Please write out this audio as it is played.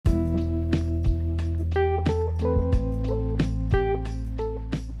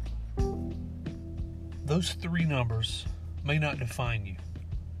Those three numbers may not define you,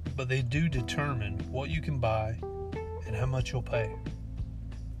 but they do determine what you can buy and how much you'll pay.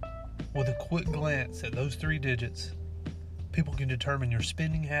 With a quick glance at those three digits, people can determine your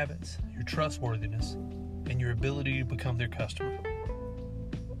spending habits, your trustworthiness, and your ability to become their customer.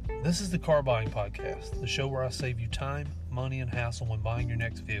 This is the Car Buying Podcast, the show where I save you time, money, and hassle when buying your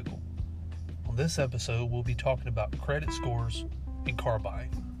next vehicle. On this episode, we'll be talking about credit scores and car buying.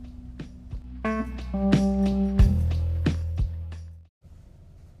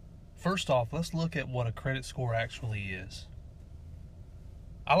 First off, let's look at what a credit score actually is.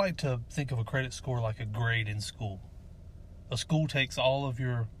 I like to think of a credit score like a grade in school. A school takes all of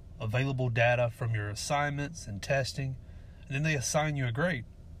your available data from your assignments and testing, and then they assign you a grade.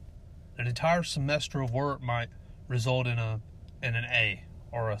 An entire semester of work might result in an A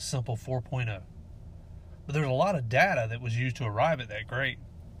or a simple 4.0. But there's a lot of data that was used to arrive at that grade.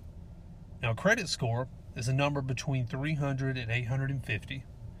 Now, a credit score is a number between 300 and 850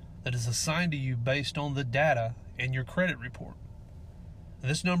 that is assigned to you based on the data in your credit report. And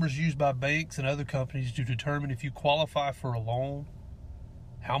this number is used by banks and other companies to determine if you qualify for a loan,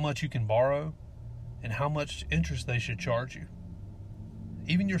 how much you can borrow, and how much interest they should charge you.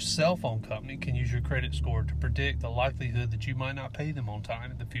 Even your cell phone company can use your credit score to predict the likelihood that you might not pay them on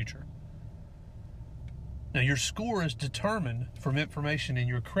time in the future. Now, your score is determined from information in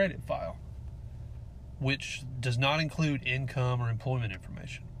your credit file, which does not include income or employment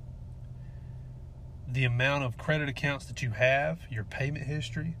information. The amount of credit accounts that you have, your payment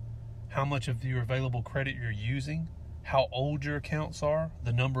history, how much of your available credit you're using, how old your accounts are,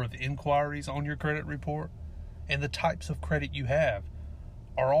 the number of inquiries on your credit report, and the types of credit you have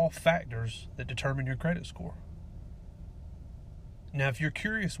are all factors that determine your credit score. Now, if you're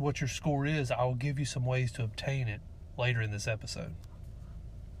curious what your score is, I will give you some ways to obtain it later in this episode.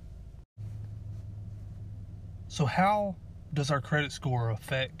 So how does our credit score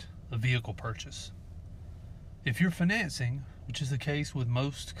affect a vehicle purchase? If you're financing, which is the case with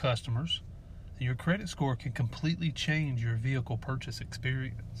most customers, then your credit score can completely change your vehicle purchase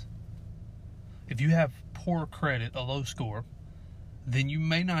experience. If you have poor credit, a low score, then you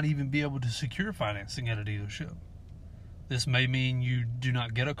may not even be able to secure financing at a dealership. This may mean you do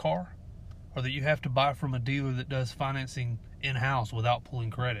not get a car, or that you have to buy from a dealer that does financing in-house without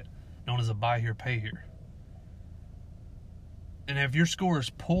pulling credit, known as a buy here, pay here. And if your score is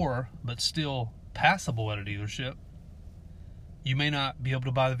poor, but still passable at a dealership, you may not be able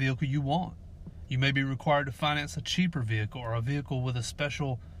to buy the vehicle you want. You may be required to finance a cheaper vehicle or a vehicle with a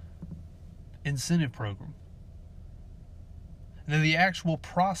special incentive program. And then the actual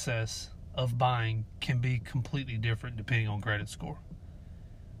process of buying can be completely different depending on credit score.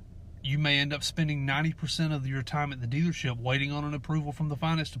 You may end up spending 90% of your time at the dealership waiting on an approval from the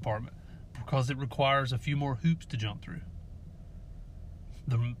finance department because it requires a few more hoops to jump through.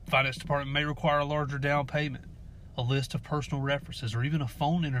 The finance department may require a larger down payment, a list of personal references, or even a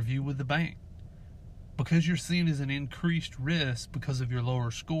phone interview with the bank. Because you're seen as an increased risk because of your lower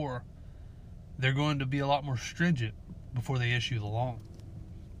score, they're going to be a lot more stringent before they issue the loan.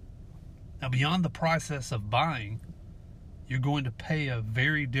 Now, beyond the process of buying, you're going to pay a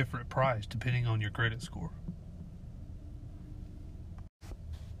very different price depending on your credit score.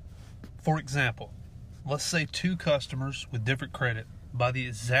 For example, let's say two customers with different credit buy the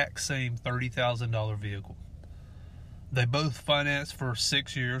exact same $30,000 vehicle. They both finance for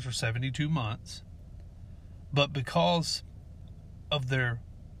 6 years or 72 months, but because of their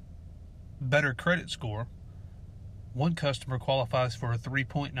better credit score, one customer qualifies for a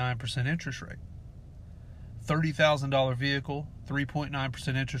 3.9% interest rate. $30,000 vehicle,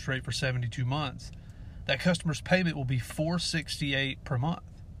 3.9% interest rate for 72 months. That customer's payment will be $468 per month.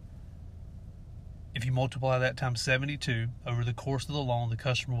 If you multiply that times 72 over the course of the loan, the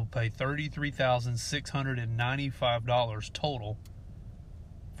customer will pay $33,695 total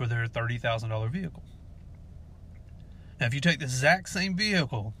for their $30,000 vehicle. Now, if you take the exact same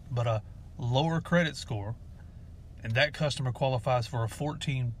vehicle but a lower credit score, and that customer qualifies for a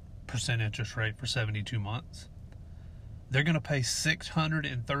 14% interest rate for 72 months, they're going to pay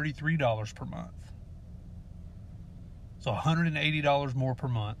 $633 per month. So $180 more per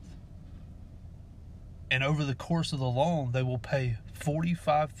month. And over the course of the loan, they will pay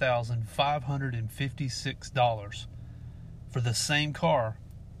 $45,556 for the same car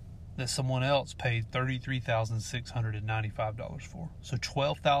that someone else paid $33,695 for. So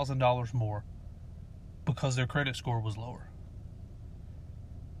 $12,000 more because their credit score was lower.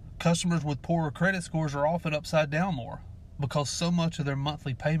 Customers with poorer credit scores are often upside down more because so much of their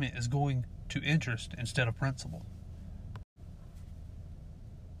monthly payment is going to interest instead of principal.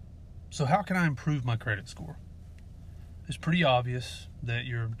 So how can I improve my credit score? It's pretty obvious that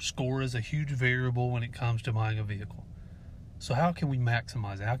your score is a huge variable when it comes to buying a vehicle. So how can we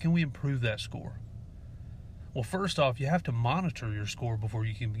maximize it? How can we improve that score? Well, first off, you have to monitor your score before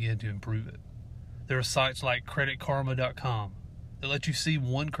you can begin to improve it. There are sites like creditkarma.com that let you see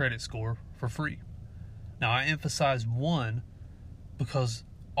one credit score for free. Now, I emphasize one because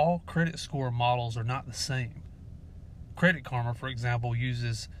all credit score models are not the same. Credit Karma, for example,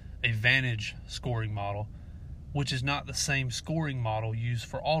 uses a Vantage scoring model, which is not the same scoring model used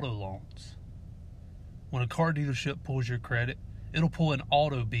for auto loans. When a car dealership pulls your credit, it'll pull an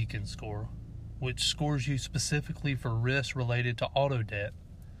auto beacon score, which scores you specifically for risks related to auto debt,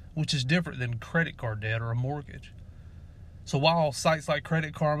 which is different than credit card debt or a mortgage. So while sites like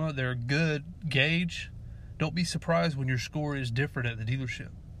Credit Karma, they're a good gauge, don't be surprised when your score is different at the dealership.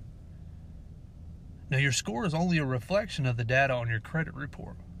 Now, your score is only a reflection of the data on your credit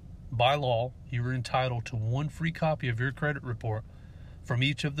report. By law, you are entitled to one free copy of your credit report from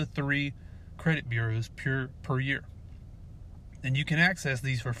each of the 3 credit bureaus per year. And you can access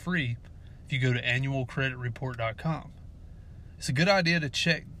these for free if you go to annualcreditreport.com. It's a good idea to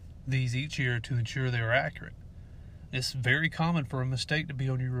check these each year to ensure they are accurate. It's very common for a mistake to be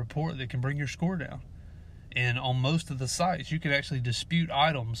on your report that can bring your score down. And on most of the sites, you can actually dispute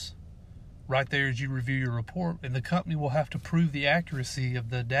items right there as you review your report, and the company will have to prove the accuracy of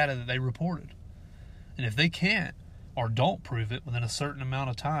the data that they reported. And if they can't or don't prove it within a certain amount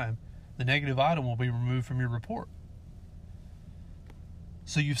of time, the negative item will be removed from your report.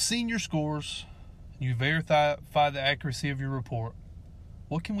 So you've seen your scores, you verify the accuracy of your report.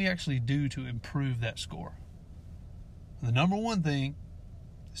 What can we actually do to improve that score? The number one thing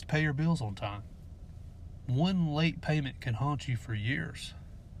is to pay your bills on time. One late payment can haunt you for years.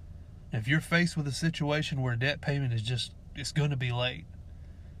 If you're faced with a situation where debt payment it's going to be late,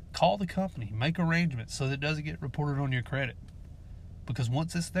 call the company, make arrangements so that it doesn't get reported on your credit. Because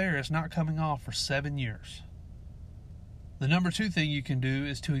once it's there, it's not coming off for 7 years. The number 2 thing you can do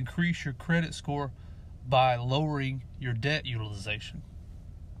is to increase your credit score by lowering your debt utilization.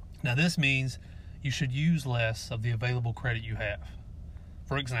 Now, this means you should use less of the available credit you have.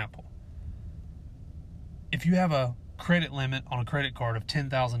 For example, if you have a credit limit on a credit card of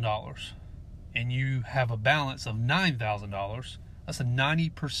 $10,000 and you have a balance of $9,000, that's a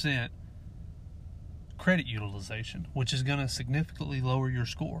 90% credit utilization, which is going to significantly lower your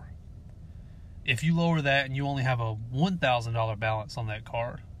score. If you lower that and you only have a $1,000 balance on that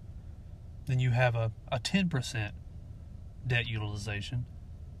card, then you have a 10% debt utilization,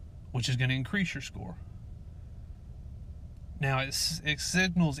 which is going to increase your score. Now, it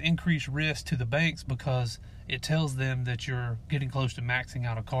signals increased risk to the banks because it tells them that you're getting close to maxing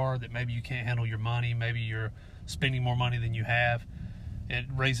out a card, that maybe you can't handle your money, maybe you're spending more money than you have. It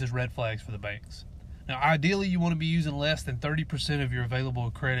raises red flags for the banks. Now, ideally, you want to be using less than 30% of your available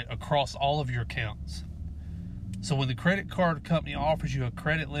credit across all of your accounts. So when the credit card company offers you a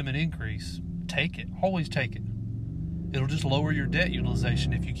credit limit increase, take it. Always take it. It'll just lower your debt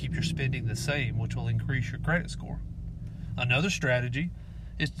utilization if you keep your spending the same, which will increase your credit score. Another strategy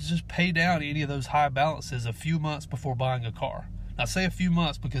is to just pay down any of those high balances a few months before buying a car. Now, I say a few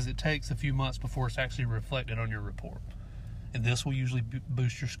months because it takes a few months before it's actually reflected on your report. And this will usually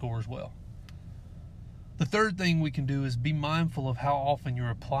boost your score as well. The third thing we can do is be mindful of how often you're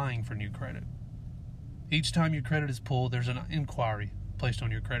applying for new credit. Each time your credit is pulled, there's an inquiry placed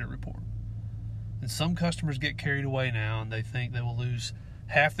on your credit report. And some customers get carried away now and they think they will lose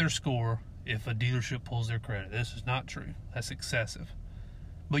half their score if a dealership pulls their credit. This is not true. That's excessive.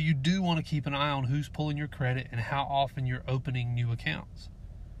 But you do want to keep an eye on who's pulling your credit and how often you're opening new accounts.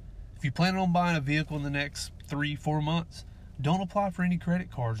 If you plan on buying a vehicle in the next 3-4 months, don't apply for any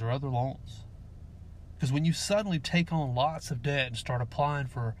credit cards or other loans. Because when you suddenly take on lots of debt and start applying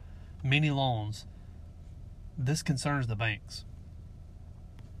for many loans, this concerns the banks.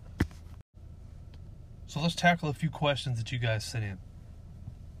 So let's tackle a few questions that you guys sent in.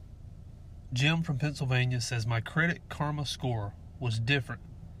 Jim from Pennsylvania says, my Credit Karma score was different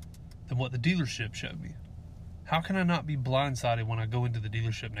than what the dealership showed me. How can I not be blindsided when I go into the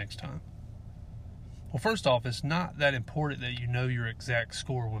dealership next time? Well, first off, it's not that important that you know your exact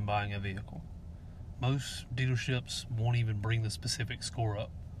score when buying a vehicle. Most dealerships won't even bring the specific score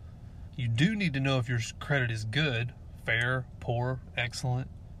up. You do need to know if your credit is good, fair, poor, excellent.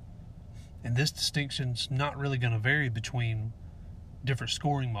 And this distinction's not really going to vary between different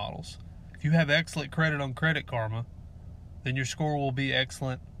scoring models. If you have excellent credit on Credit Karma, then your score will be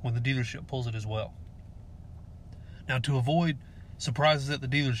excellent when the dealership pulls it as well. Now, to avoid surprises at the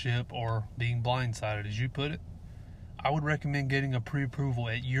dealership or being blindsided, as you put it, I would recommend getting a pre-approval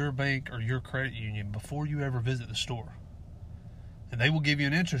at your bank or your credit union before you ever visit the store. And they will give you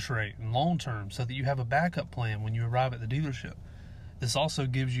an interest rate and loan terms so that you have a backup plan when you arrive at the dealership. This also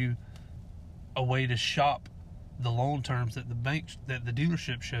gives you a way to shop the loan terms that the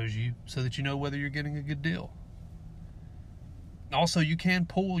dealership shows you so that you know whether you're getting a good deal. Also, you can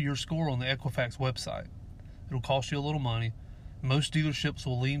pull your score on the Equifax website. It'll cost you a little money. Most dealerships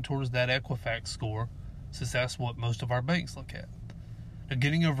will lean towards that Equifax score, since that's what most of our banks look at. Now,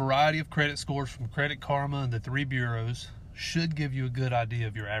 getting a variety of credit scores from Credit Karma and the 3 bureaus should give you a good idea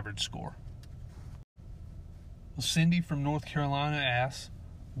of your average score. Well, Cindy from North Carolina asks,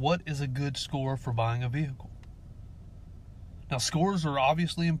 what is a good score for buying a vehicle? Now, scores are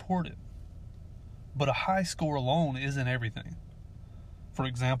obviously important, but a high score alone isn't everything. For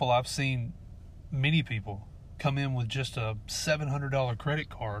example, I've seen many people come in with just a $700 credit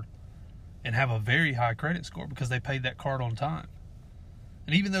card and have a very high credit score because they paid that card on time.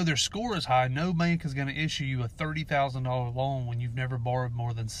 And even though their score is high, no bank is going to issue you a $30,000 loan when you've never borrowed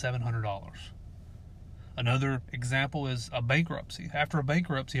more than $700. Another example is a bankruptcy. After a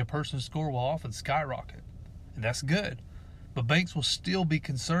bankruptcy, a person's score will often skyrocket, and that's good. But banks will still be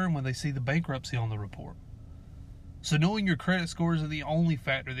concerned when they see the bankruptcy on the report. So knowing your credit score isn't the only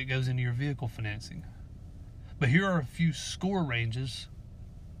factor that goes into your vehicle financing. But here are a few score ranges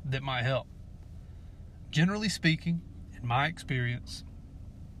that might help. Generally speaking, in my experience,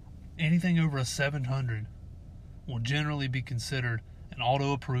 anything over a 700 will generally be considered an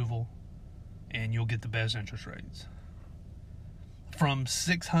auto approval, and you'll get the best interest rates. From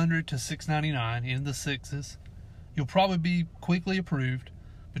 600 to 699 in the sixes, you'll probably be quickly approved,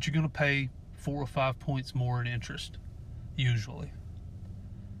 but you're going to pay 4 or 5 points more in interest, usually.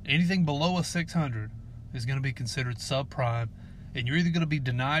 Anything below a 600 is going to be considered subprime, and you're either going to be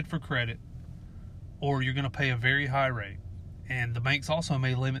denied for credit or you're going to pay a very high rate. And the banks also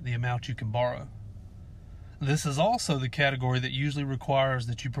may limit the amount you can borrow. This is also the category that usually requires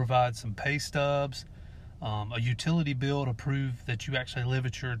that you provide some pay stubs, a utility bill to prove that you actually live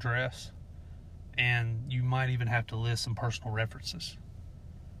at your address, and you might even have to list some personal references.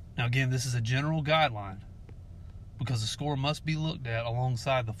 Now again, this is a general guideline because the score must be looked at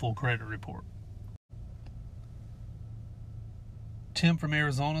alongside the full credit report. Tim from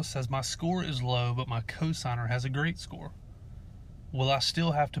Arizona says, my score is low, but my cosigner has a great score. Will I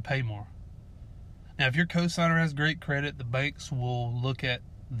still have to pay more? Now, if your cosigner has great credit, the banks will look at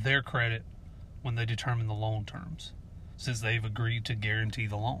their credit when they determine the loan terms, since they've agreed to guarantee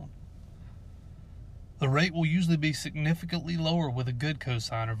the loan. The rate will usually be significantly lower with a good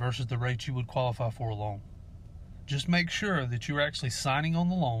cosigner versus the rate you would qualify for a loan. Just make sure that you're actually signing on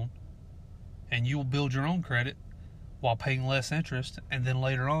the loan, and you will build your own credit while paying less interest, and then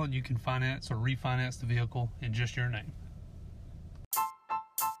later on you can finance or refinance the vehicle in just your name.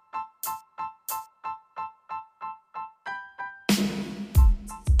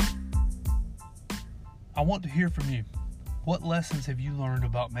 I want to hear from you. What lessons have you learned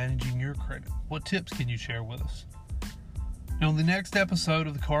about managing your credit? What tips can you share with us? Now, in the next episode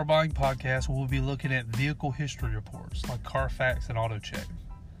of the Car Buying Podcast, we'll be looking at vehicle history reports like Carfax and AutoCheck.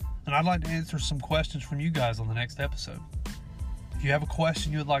 And I'd like to answer some questions from you guys on the next episode. If you have a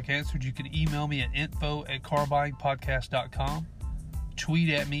question you would like answered, you can email me at info@carbuyingpodcast.com,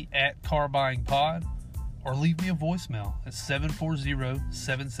 tweet at me @carbuyingpod, or leave me a voicemail at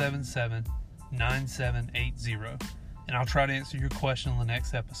 740-777-9780, and I'll try to answer your question on the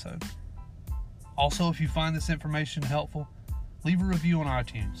next episode. Also, if you find this information helpful, leave a review on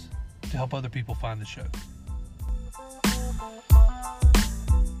iTunes to help other people find the show.